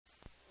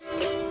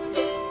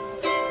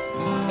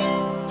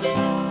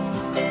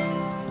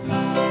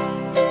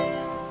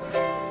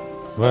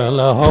Well,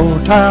 the whole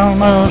town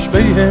must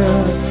be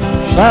here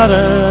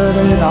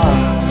Saturday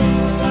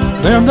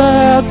night. Them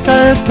that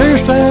can't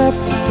two-step,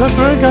 just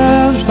drink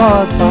and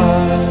start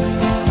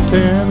fight.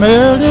 10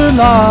 million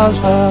lies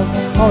have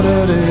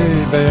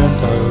already been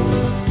told.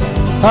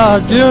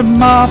 I'd give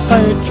my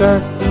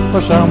paycheck for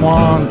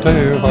someone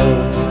to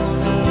hold.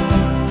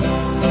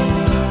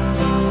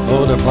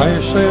 Oh, the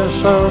place is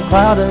so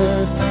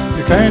crowded,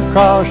 you can't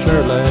cross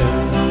your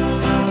legs.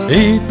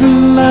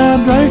 Eating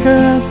and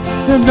drinking,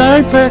 them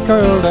dank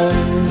pickle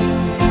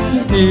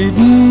days.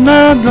 Eating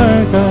and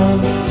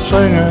drinking,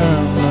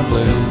 singing the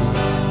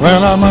blues.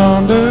 When I'm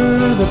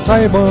under the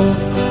table,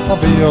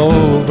 I'll be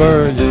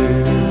over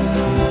you.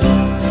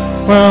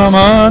 When I'm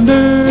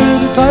under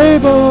the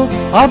table,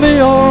 I'll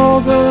be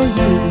over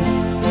you.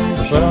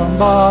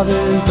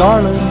 Somebody's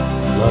darling,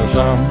 love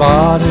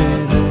somebody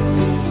new.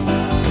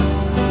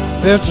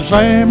 It's the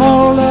same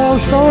old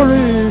love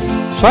story,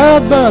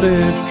 sad but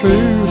it's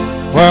true.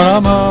 When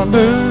I'm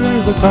under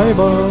the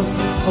table,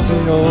 I'll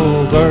be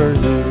over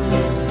you.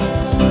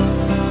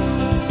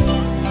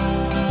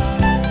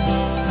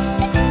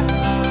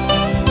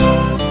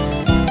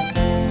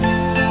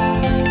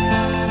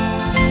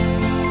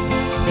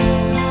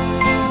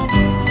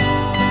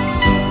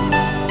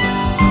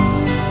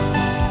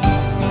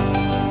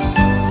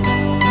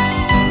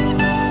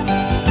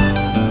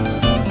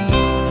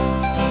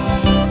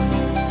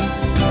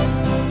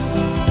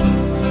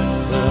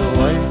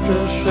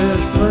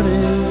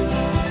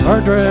 Her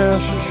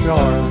dress is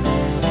sharp.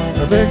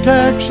 Her big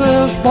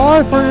Texas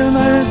boyfriend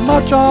ain't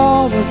much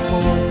of a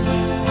sport.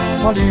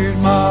 I'll use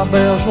my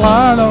best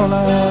line on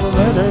that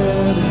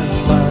redhead in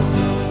slack.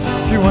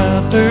 She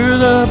went to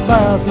the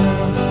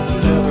bathroom,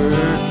 she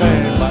never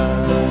came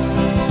back.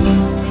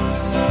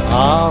 I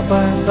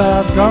think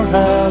that drunk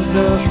has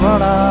just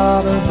run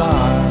out of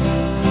dime.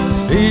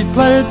 He's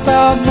played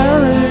Proud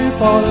Mary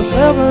for the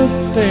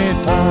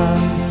 17th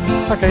time.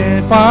 I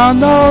can't find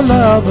no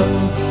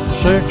loving,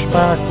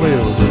 six-pack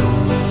will do.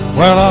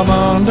 When I'm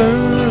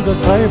under the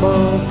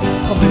table,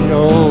 I'll be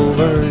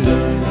over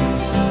you.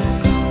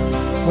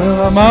 When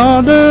I'm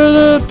under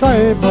the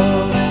table,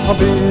 I'll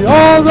be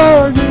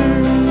over you.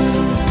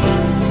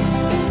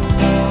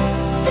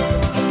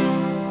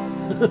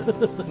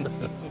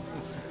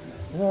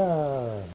 Yeah.